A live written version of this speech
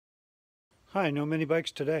Hi, no mini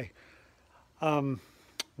bikes today.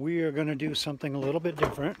 We are going to do something a little bit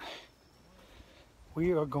different.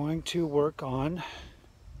 We are going to work on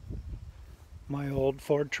my old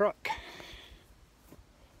Ford truck.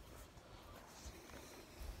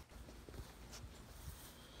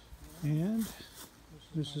 And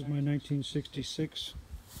this is my 1966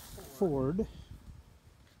 Ford.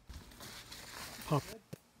 Pop. And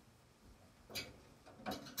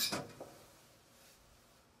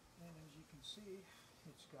as you can see,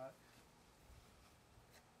 it's got,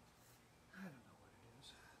 I don't know what it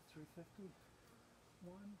is,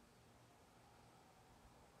 351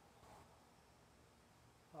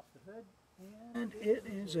 off the hood. And it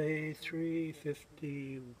is a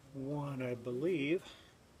 351, I believe.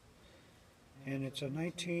 And it's a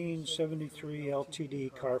 1973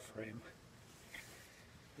 LTD car frame.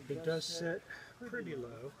 It does sit pretty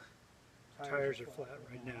low. Tires are flat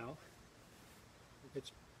right now.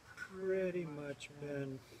 It's pretty much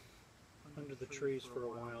been under the trees for a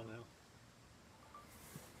while now.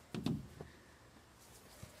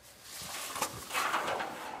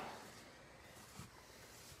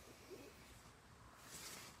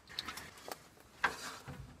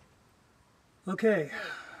 Okay,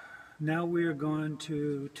 now we are going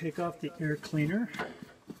to take off the air cleaner,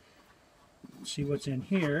 see what's in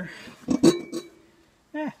here.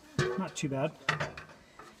 Not too bad.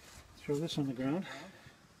 Throw this on the ground.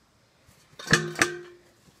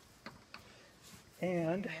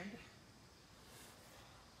 And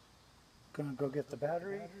gonna go get the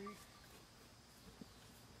battery.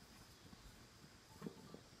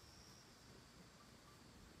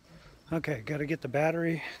 Okay, gotta get the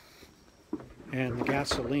battery and the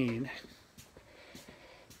gasoline.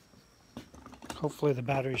 Hopefully the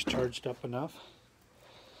battery's charged up enough.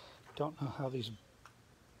 Don't know how these...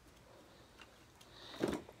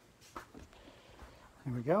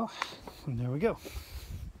 There we go, and there we go.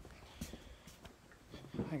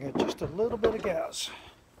 I got just a little bit of gas.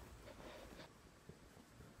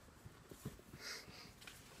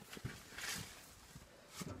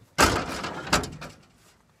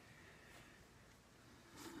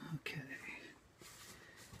 Okay,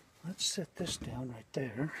 let's set this down right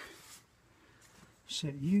there.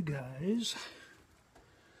 Set you guys,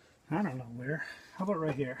 I don't know where. How about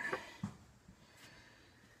right here?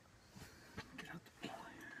 Get out the pliers.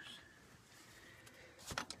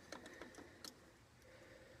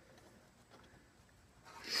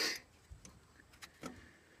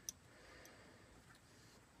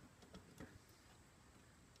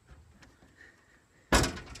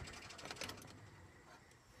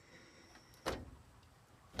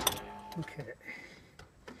 Okay.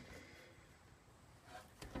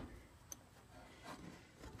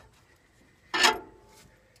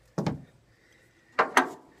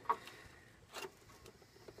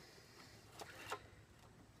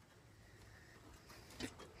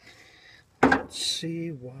 Let's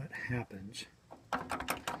see what happens.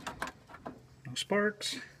 No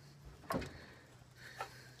sparks.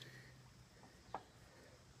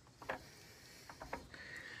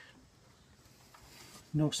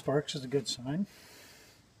 No sparks is a good sign.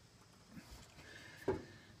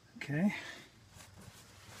 Okay.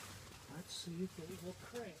 Let's see if it will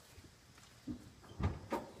crank.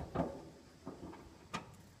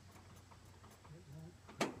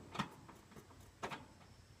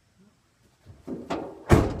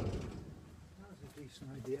 That was a decent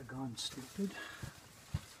idea, gone stupid.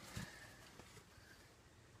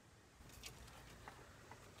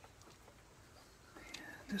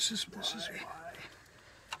 This is why.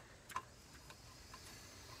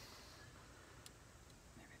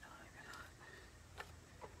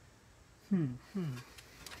 Maybe not.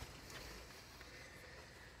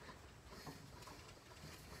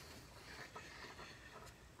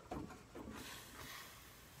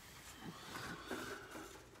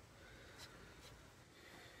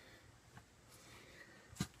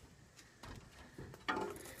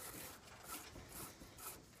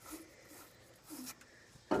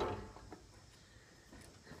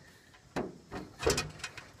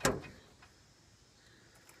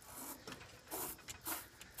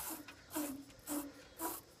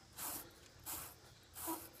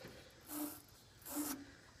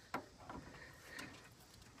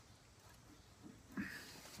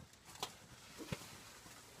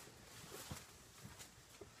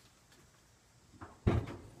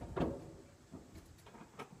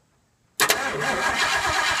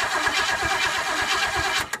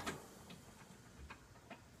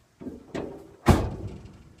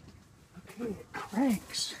 Okay, it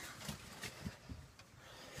cranks.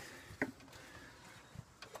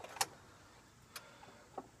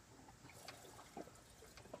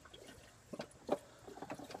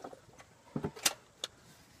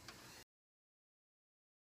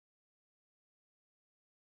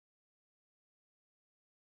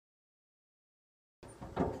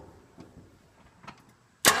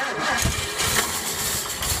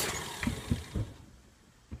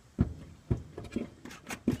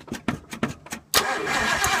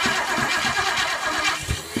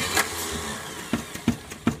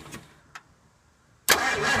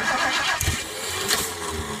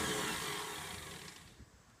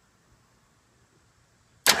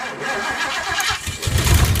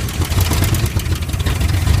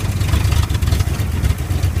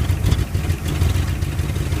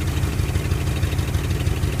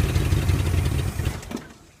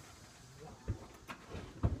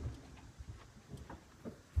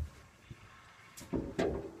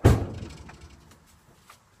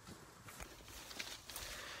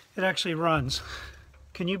 It actually runs.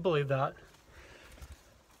 Can you believe that?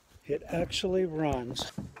 It actually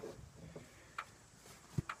runs.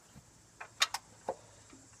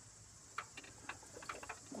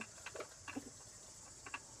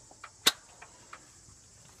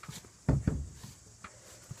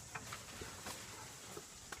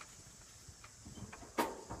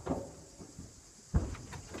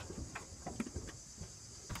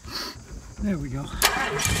 There we go.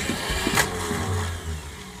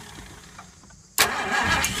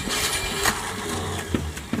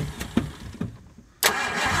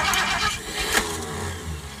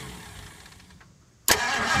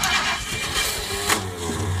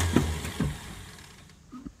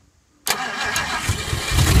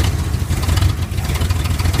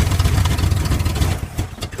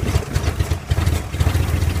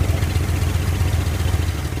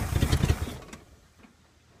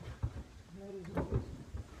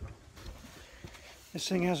 This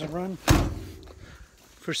thing hasn't run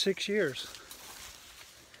for 6 years.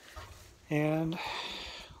 And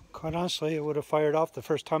quite honestly, it would have fired off the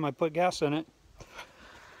first time I put gas in it.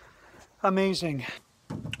 Amazing.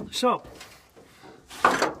 So,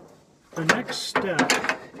 the next step,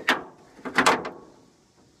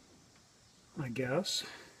 I guess,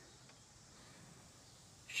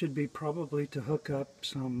 should be probably to hook up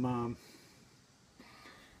some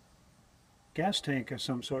gas tank of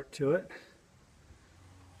some sort to it.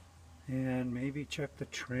 And maybe check the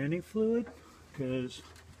tranny fluid, because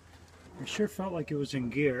I sure felt like it was in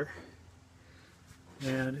gear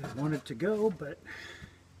and I wanted to go, but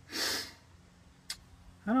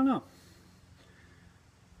I don't know.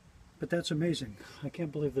 But that's amazing. I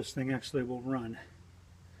can't believe this thing actually will run.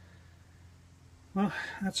 Well,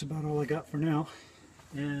 that's about all I got for now,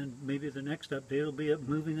 and maybe the next update will be it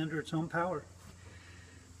moving under its own power.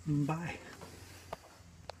 Bye.